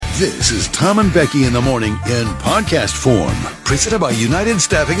This is Tom and Becky in the Morning in podcast form. Presented by United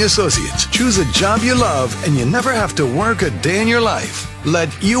Staffing Associates. Choose a job you love and you never have to work a day in your life.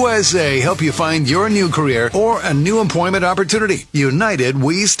 Let USA help you find your new career or a new employment opportunity. United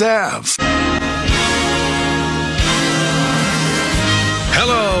We Staff.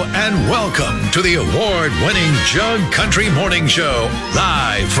 Hello and welcome to the award-winning Jug Country Morning Show,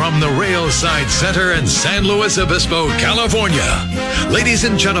 live from the Railside Center in San Luis Obispo, California. Ladies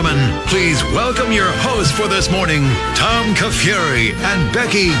and gentlemen, please welcome your hosts for this morning, Tom Kafuri and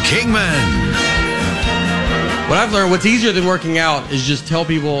Becky Kingman. What I've learned, what's easier than working out is just tell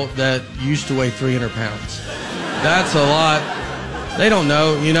people that you used to weigh 300 pounds. That's a lot. They don't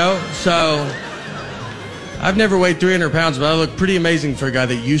know, you know? So I've never weighed 300 pounds, but I look pretty amazing for a guy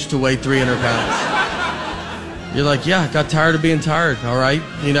that used to weigh 300 pounds. You're like, yeah, got tired of being tired, all right,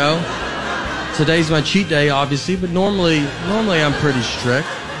 you know? Today's my cheat day, obviously, but normally I'm pretty strict.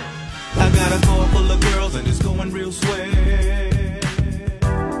 I got a car full of girls and it's going real swell.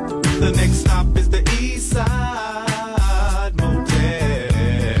 The next stop is the East Side Motel.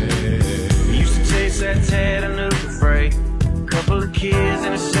 Used to taste that tad and noodle freight. Couple of kids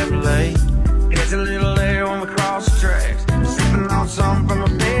in a Chevrolet. It's a little air when we cross the tracks. Sipping on something from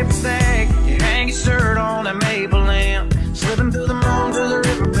a paper sack. You hang your shirt on that maple lamp. Slipping through the moon to the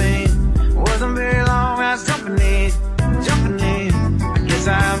river bend. Wasn't very long, I was jumping in. I guess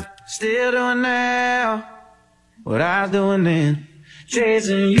I'm still doing now what I was doing then.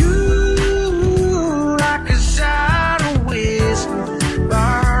 Chasing you like a shot of whiskey.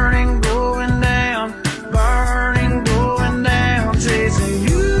 Burning, going down. Chasing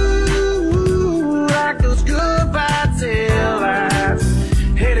you like those goodbye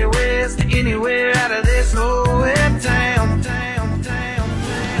taillights. Headed west to anywhere out of this nowhere town.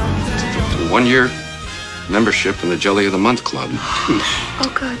 1 year membership in the Jelly of the Month Club.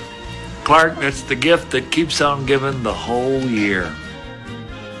 Oh, good. Clark, that's the gift that keeps on giving the whole year.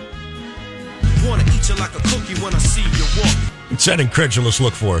 Wanna eat you like a cookie when I see you walk. What's that incredulous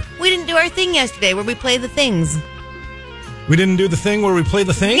look for? We didn't do our thing yesterday where we play the things. We didn't do the thing where we play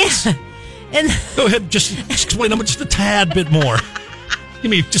the things? Yeah. And go ahead, just explain them just a tad bit more. Give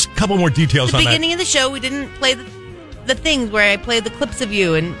me just a couple more details on that. At the beginning of the show, we didn't play the things where I played the clips of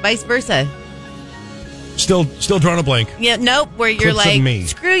you and vice versa. Still drawing a blank. Yeah, nope, where you're Clips of me. like,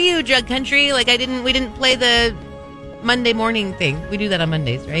 screw you, Jug Country. Like, we didn't play the Monday morning thing. We do that on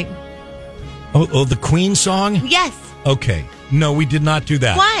Mondays, right? Oh, the Queen song? Yes. Okay. No, we did not do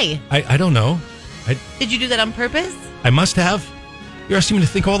that. Why? I don't know. Did you do that on purpose? I must have. You're asking me to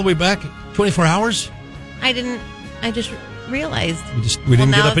think all the way back 24 hours? I didn't. I just realized. We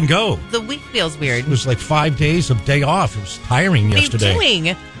didn't get up and go. The week feels weird. It was like 5 days of day off. It was tiring yesterday. What are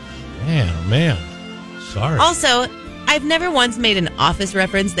you doing? Man. Sorry. Also, I've never once made an Office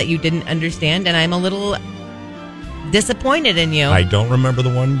reference that you didn't understand, and I'm a little disappointed in you. I don't remember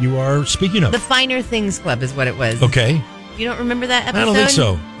the one you are speaking of. The Finer Things Club is what it was. Okay. You don't remember that episode? I don't think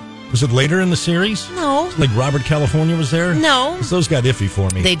so. Was it later in the series? No. Like Robert California was there? No. Those got iffy for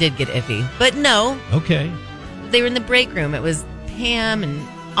me. They did get iffy. But no. Okay. They were in the break room. It was Pam and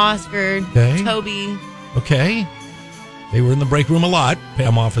Oscar, Toby. Okay. They were in the break room a lot.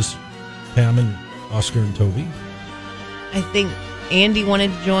 Pam and Oscar and Toby. I think Andy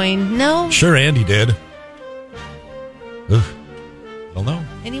wanted to join. No? Sure, Andy did. Ugh. Don't know.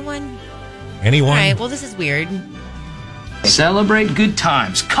 Anyone? All right, well, this is weird. Celebrate good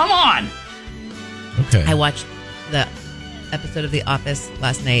times. Come on! Okay. I watched the episode of The Office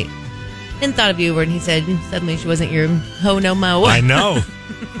last night and thought of you when he said suddenly she wasn't your ho no mo. I know.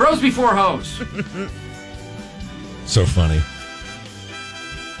 Bros before hoes. So funny.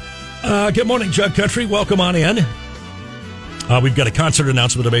 Good morning, Jug Country. Welcome on in. We've got a concert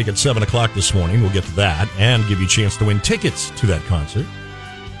announcement to make at 7 o'clock this morning. We'll get to that and give you a chance to win tickets to that concert.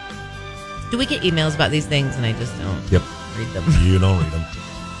 Do we get emails about these things and I just don't read them? You don't read them.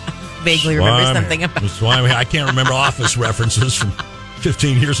 Vaguely remember something about That's why I can't remember Office references from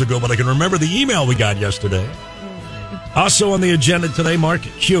 15 years ago, but I can remember the email we got yesterday. Also on the agenda today, Mark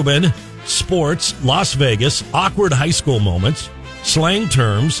Cuban, sports, Las Vegas, awkward high school moments, slang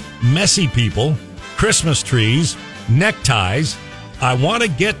terms, messy people, Christmas trees, neckties. I want to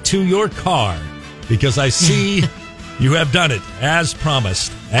get to your car because I see you have done it as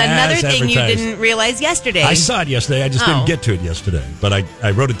promised. Another thing you didn't realize yesterday. I saw it yesterday. I just didn't get to it yesterday. But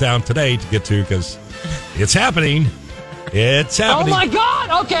I wrote it down today to get to because it's happening. It's happening. Oh, my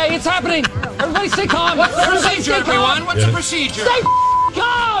God. Okay, it's happening. Everybody stay calm. What's the procedure, everyone? What's the procedure? Stay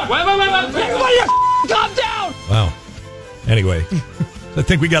calm. Wait. Everybody calm down. Wow. Anyway, I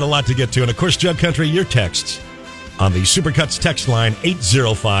think we got a lot to get to. And, of course, Jug Country, your texts on the Supercuts text line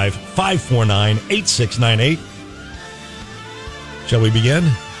 805-549-8698. Shall we begin?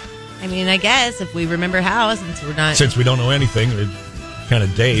 I mean, I guess if we remember how, Since we don't know anything, we're kind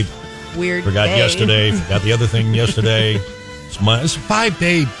of Dave. Weird Forgot day. yesterday, forgot the other thing yesterday. It's a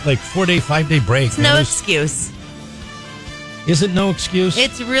 5-day, 4-day, 5-day break. It's no excuse. Is it no excuse?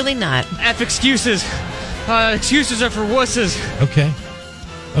 It's really not. F excuses. Excuses are for wusses. Okay.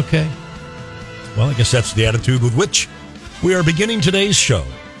 Well, I guess that's the attitude with which we are beginning today's show.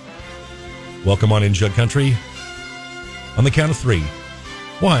 Welcome on in, Jug Country. On the count of 3.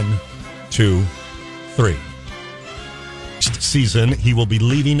 1, 2, 3. Next season, he will be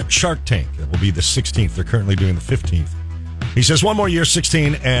leading Shark Tank. It will be the 16th. They're currently doing the 15th. He says, one more year,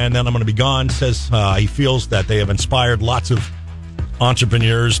 16, and then I'm going to be gone. Says he feels that they have inspired lots of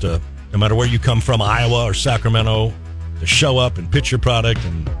entrepreneurs to, no matter where you come from, Iowa or Sacramento, to show up and pitch your product.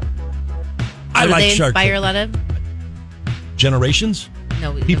 And I like Shark Tank. Inspire a lot of Generations?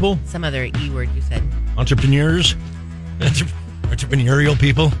 no People? Some other E word you said. Entrepreneurs? Entrepreneurial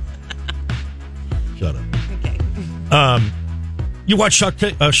people? Shut up. Okay. You watch Shark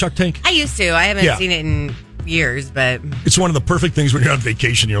Tank? I used to. I haven't Yeah. seen it in years, but It's one of the perfect things when you're on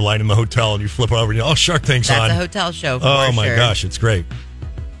vacation, you're lying in the hotel and you flip over and you're, Shark Tank's that's on. a hotel show for Oh my sure. gosh, it's great.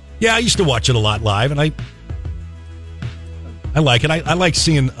 Yeah, I used to watch it a lot live, and I like it. I like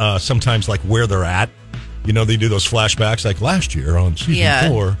seeing sometimes like where they're at. You know, they do those flashbacks like last year on season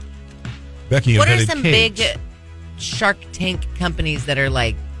 4. Becky What are invented some cakes. big Shark Tank companies that are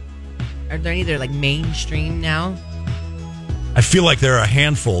like, are they either like mainstream now? I feel like there are a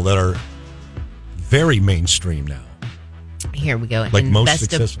handful that are very mainstream now. Here we go. Like most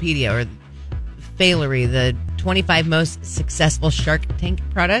successful. Investopedia or Failery, the 25 most successful Shark Tank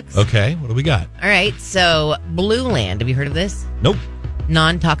products. Okay, what do we got? All right, so Blue Land. Have you heard of this? Nope.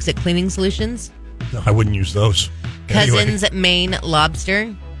 Non-toxic cleaning solutions. No, I wouldn't use those. Anyway. Cousins Maine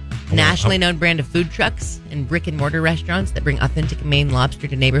Lobster. Nationally known brand of food trucks and brick and mortar restaurants that bring authentic Maine lobster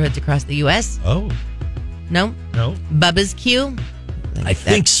to neighborhoods across the U.S. Oh, No? no. Bubba's Q. I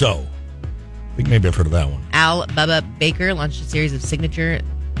think so. I think maybe I've heard of that one. Al Bubba Baker launched a series of signature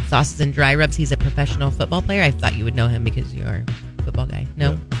sauces and dry rubs. He's a professional football player. I thought you would know him because you are a football guy.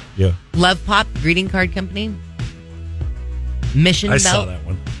 No? Yeah. Love Pop greeting card company. Mission I Belt. saw that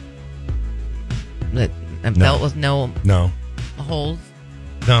one. A belt with no No. holes.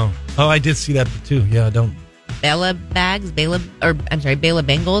 No. Oh, I did see that too. Yeah, I don't. Bella bags, Bella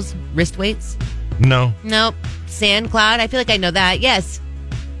Bengals, wrist weights. No. Nope. Sand Cloud. I feel like I know that. Yes.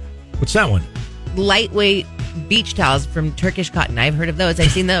 What's that one? Lightweight beach towels from Turkish cotton. I've heard of those.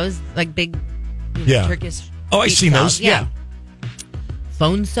 I've seen those. Like big Yeah. Turkish. Oh, I've beach seen towels. those. Yeah.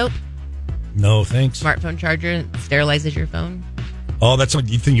 Phone soap. No, thanks. Smartphone charger. Sterilizes your phone. Oh, that's what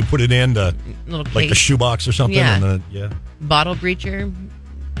you think you put it in to, Little case. like the shoebox or something? Yeah. And then, yeah. Bottle breacher.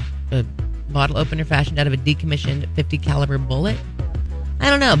 A bottle opener fashioned out of a decommissioned 50 caliber bullet. I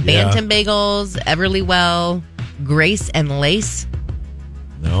don't know. Bantam bagels. Everly Well. Grace and Lace.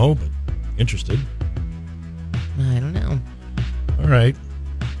 No, but interested. I don't know. All right.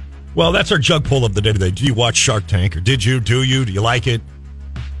 Well, that's our jug pull of the day today. Do you watch Shark Tank, or did you? Do you? Do you like it?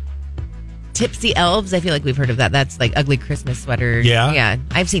 Tipsy Elves. I feel like we've heard of that. That's like ugly Christmas sweater. Yeah? Yeah.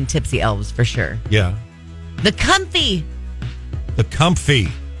 I've seen Tipsy Elves for sure. Yeah. The Comfy. The Comfy.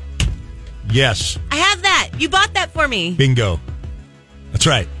 Yes. I have that. You bought that for me. Bingo. That's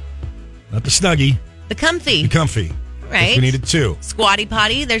right. Not the Snuggie. The Comfy. The Comfy. Right. We needed 2. Squatty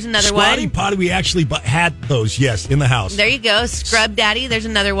Potty. There's another Squatty one. Potty, we actually had those, yes, in the house. There you go. Scrub Daddy. There's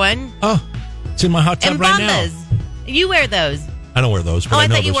another one. Oh, it's in my hot tub And right Bombas. now. You wear those. I don't wear those, but Oh, I I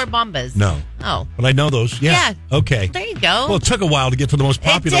know thought you those. wore Bombas. No. Oh. But I know those. Yeah. Okay. There you go. Well, it took a while to get to the most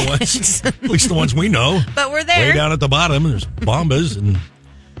popular did. ones. At least the ones we know. But we're there. Way down at the bottom, there's Bombas and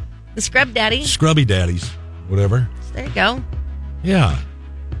The Scrub Daddy. Scrubby Daddies, whatever. There you go. Yeah.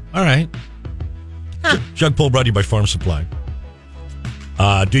 All right. Jug Pull brought to you by Farm Supply.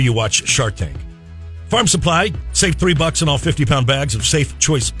 Do you watch Shark Tank? Farm Supply, save $3 on all 50-pound bags of Safe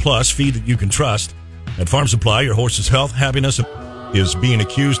Choice Plus feed that you can trust. At Farm Supply, your horse's health, happiness is being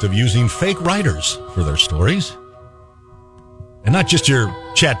accused of using fake writers for their stories. And not just your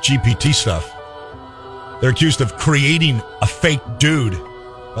chat GPT stuff. They're accused of creating a fake dude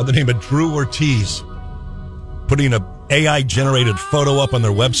by the name of Drew Ortiz, putting a AI-generated photo up on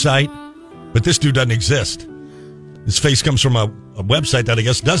their website, but this dude doesn't exist. His face comes from a website that I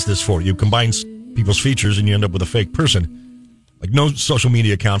guess does this for you, combines people's features, and you end up with a fake person. Like no social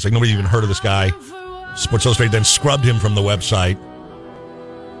media accounts, like nobody even heard of this guy. Sports Illustrated then scrubbed him from the website.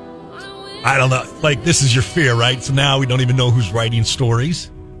 I don't know. Like, this is your fear, right? So now we don't even know who's writing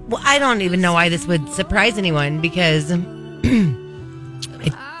stories. Well, I don't even know why this would surprise anyone because I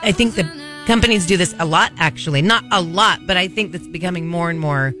think the companies do this a lot, actually. Not a lot, but I think that's becoming more and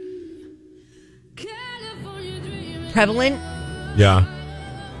more prevalent. Yeah.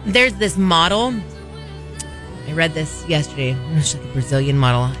 There's this model. I read this yesterday. It's like a Brazilian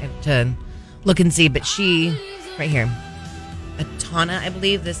model. I have to look and see, but she, right here, Atana, I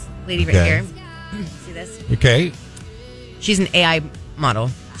believe, this lady right here. See this? Okay. She's an AI model.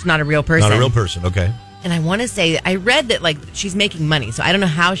 It's not a real person. Not a real person, okay. And I want to say, I read that like she's making money. So I don't know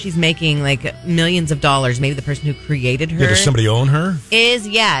how she's making like millions of dollars. Maybe the person who created her. Yeah, does somebody own her?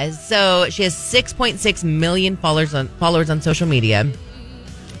 Yeah. So she has 6.6 million followers on social media.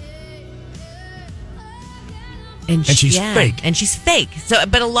 And she's fake. And she's fake. So,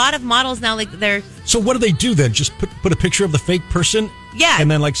 but a lot of models now, like they're. So what do they do then? Just put a picture of the fake person? Yeah. And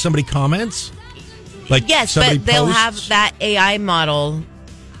then like somebody comments? Like yes, but they'll have that AI model,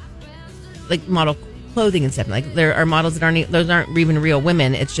 like model clothing and stuff. Like there are models that those aren't even real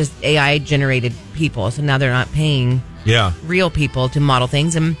women. It's just AI generated people. So now they're not paying real people to model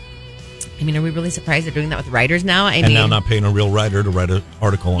things. And I mean, are we really surprised they're doing that with writers now? I mean, now not paying a real writer to write an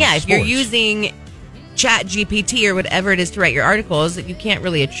article on if sports. you're using Chat GPT or whatever it is to write your articles, you can't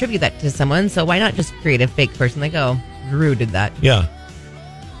really attribute that to someone. So why not just create a fake person? Like, oh, Drew did that. Yeah.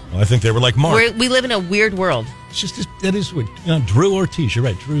 Well, I think they were like Mark. We live in a weird world. It's just that is weird. You know, Drew Ortiz. You're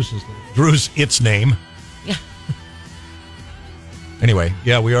right. Drew's its name. Yeah. Anyway,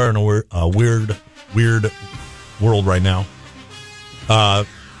 yeah, we are in a weird world right now.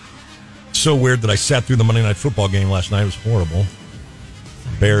 So weird that I sat through the Monday Night Football game last night. It was horrible.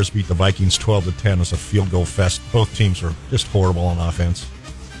 Bears beat the Vikings 12-10. It was a field goal fest. Both teams were just horrible on offense.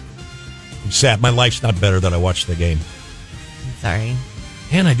 I'm sad. My life's not better that I watched the game. I'm sorry.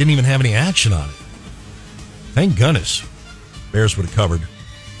 And I didn't even have any action on it. Thank goodness. Bears would have covered.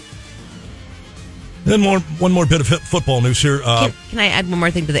 Then one more bit of football news here. Can I add one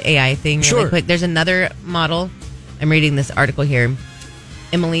more thing to the AI thing really quick? There's another model. I'm reading this article here.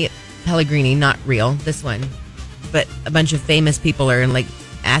 Emily Pellegrini, not real, this one. But a bunch of famous people are like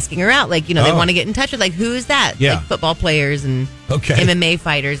asking her out. Like, they want to get in touch with, like, who is that? Yeah. Like football players and MMA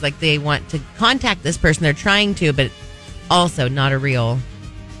fighters. Like, they want to contact this person. They're trying to, but also not a real.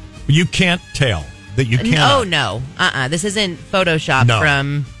 You can't tell that you can't. Oh, no. This isn't Photoshop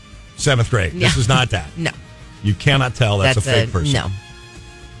from 7th grade. Yeah. This is not that. No. You cannot tell that's a fake person. No.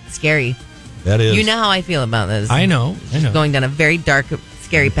 Scary. That is. You know how I feel about this. I know. Going down a very dark,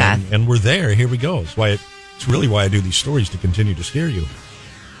 scary path. And we're there. Here we go. It's really why I do these stories, to continue to scare you.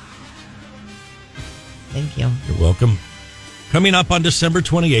 Thank you. You're welcome. Coming up on December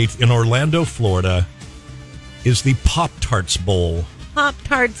 28th in Orlando, Florida, is the Pop-Tarts Bowl.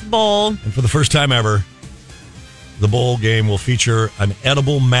 Pop-Tarts Bowl. And for the first time ever, the bowl game will feature an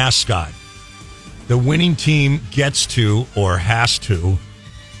edible mascot. The winning team gets to, or has to,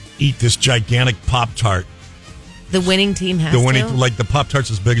 eat this gigantic Pop-Tart. The winning team has to? Like the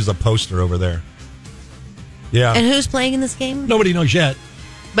Pop-Tart's as big as a poster over there. Yeah. And who's playing in this game? Nobody knows yet.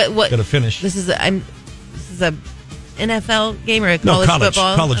 But what? Got to finish. This is a NFL game or a college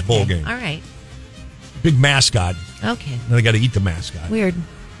football? College bowl game. All right. Big mascot. Okay. And they got to eat the mascot. Weird.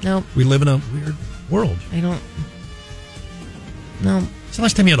 No. We live in a weird world. I don't. No. It's the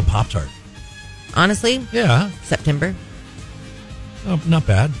last time you had a Pop-Tart. Honestly? Yeah. September. Oh, not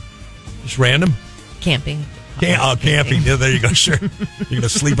bad. Just random. Camping. Camping. Yeah, there you go. Sure. You're going to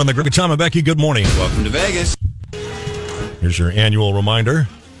sleep on the ground. Tom and Becky, good morning. Welcome to Vegas. Here's your annual reminder.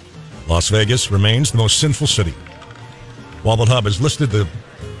 Las Vegas remains the most sinful city. Wobbled Hub has listed the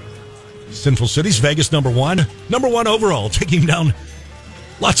sinful cities. Vegas, number one. Number one overall, taking down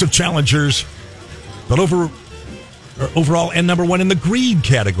lots of challengers. But overall, and number one in the greed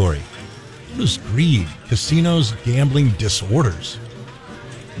category. What is greed? Casinos, gambling, disorders.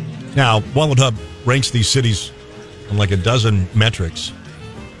 Now, Wobbled Hub ranks these cities on like a dozen metrics.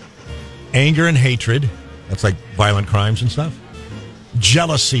 Anger and hatred. That's like violent crimes and stuff.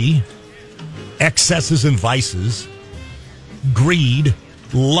 Jealousy, excesses and vices, greed,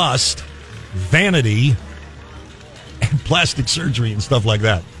 lust, vanity, and plastic surgery and stuff like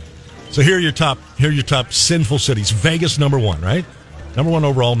that. So here are your top sinful cities. Vegas, number one, right? Number one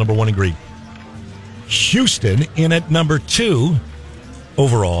overall, number one in greed. Houston in at number two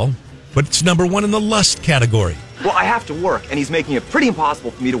overall, but it's number one in the lust category. Well, I have to work, and he's making it pretty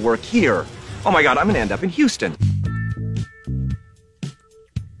impossible for me to work here. Oh my God, I'm going to end up in Houston.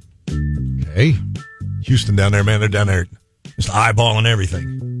 Okay. Houston down there, man. They're down there just eyeballing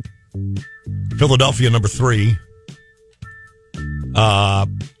everything. Philadelphia, number three.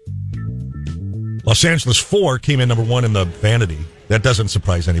 Los Angeles, 4, came in number one in the vanity. That doesn't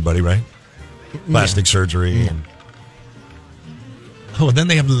surprise anybody, right? Plastic surgery. And, and then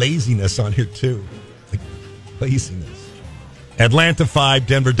they have laziness on here, too. Like, laziness. Atlanta 5,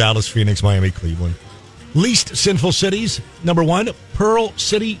 Denver, Dallas, Phoenix, Miami, Cleveland. Least sinful cities. Number 1, Pearl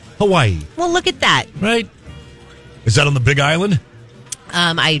City, Hawaii. Well, look at that. Right? Is that on the Big Island?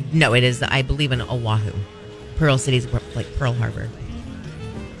 No, it is, I believe, in Oahu. Pearl City's like Pearl Harbor.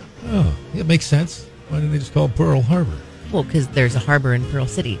 Oh, it makes sense. Why didn't they just call it Pearl Harbor? Well, because there's a harbor in Pearl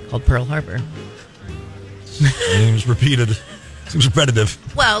City called Pearl Harbor. Seems repeated. Seems repetitive.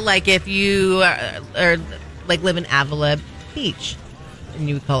 Well, like if you are like live in Avila Beach, and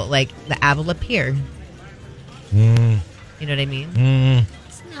you would call it like the Avila Pier. You know what I mean?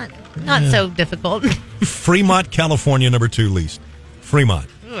 It's not so difficult. Fremont, California, number 2 least. Fremont.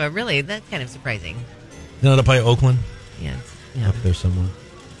 Ooh, really? That's kind of surprising. Not up by Oakland? Yeah. Up there somewhere.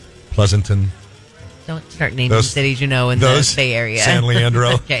 Pleasanton. Don't start naming cities in the Bay Area. San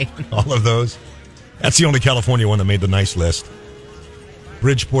Leandro. Okay. All of those. That's the only California one that made the nice list.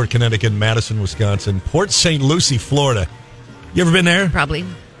 Bridgeport, Connecticut, Madison, Wisconsin, Port St. Lucie, Florida. You ever been there? Probably.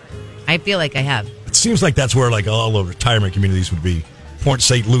 I feel like I have. It seems like that's where like all the retirement communities would be. Port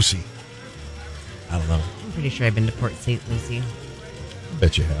St. Lucie. I don't know. I'm pretty sure I've been to Port St. Lucie.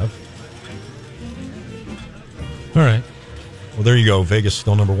 Bet you have. All right. Well, there you go. Vegas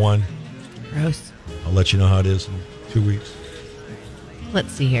still number 1. Gross. I'll let you know how it is in 2 weeks.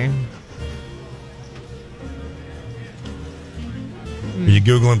 Let's see here. Are you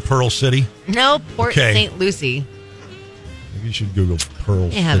Googling Pearl City? No, Port St. Lucie. Maybe you should Google Pearl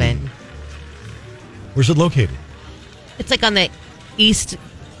City. I haven't. Where's it located? It's like on the east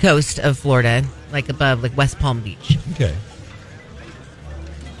coast of Florida, like above like West Palm Beach. Okay.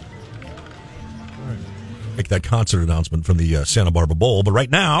 Make that concert announcement from the Santa Barbara Bowl, but right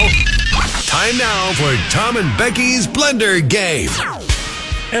now... Time now for Tom and Becky's Blender Game.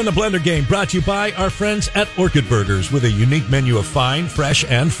 And the Blender Game brought to you by our friends at Orchid Burgers with a unique menu of fine, fresh,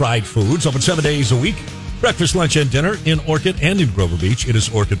 and fried foods. Open 7 days a week. Breakfast, lunch, and dinner in Orchid and in Grover Beach. It is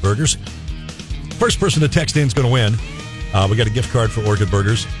Orchid Burgers. First person to text in is going to win. We got a gift card for Orchid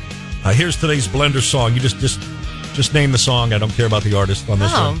Burgers. Here's today's Blender song. You just name the song. I don't care about the artist on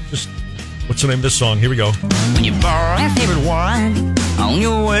this one. Just what's the name of this song? Here we go. When you borrow your favorite wine on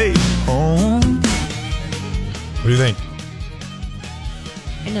your way home. What do you think?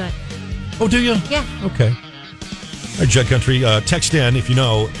 I know it. Oh, do you? Yeah. Okay. All right, Jug Country, text in if you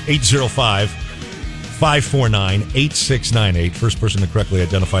know 805-549-8698. First person to correctly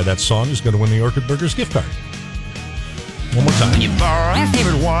identify that song is going to win the Orchid Burgers gift card. One more time. When you borrow your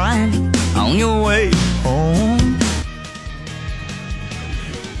favorite wine on your way home.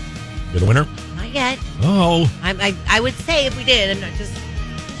 You're the winner? Not yet. Oh. I would say if we did, I'm not just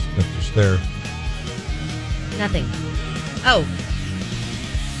there. Nothing. Oh.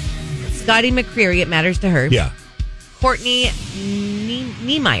 Scotty McCreery, It Matters to Her. Yeah. Courtney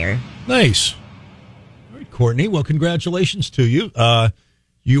Niemeyer. Nice. All right, Courtney. Well, congratulations to you.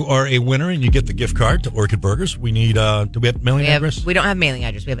 You are a winner, and you get the gift card to Orchid Burgers. We need, do we have mailing address? We don't have mailing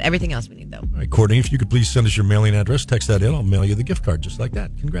address. We have everything else we need, though. All right, Courtney, if you could please send us your mailing address, text that in. I'll mail you the gift card just like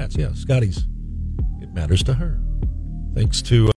that. Congrats. Yeah, Scotty's. It Matters to Her. Thanks to...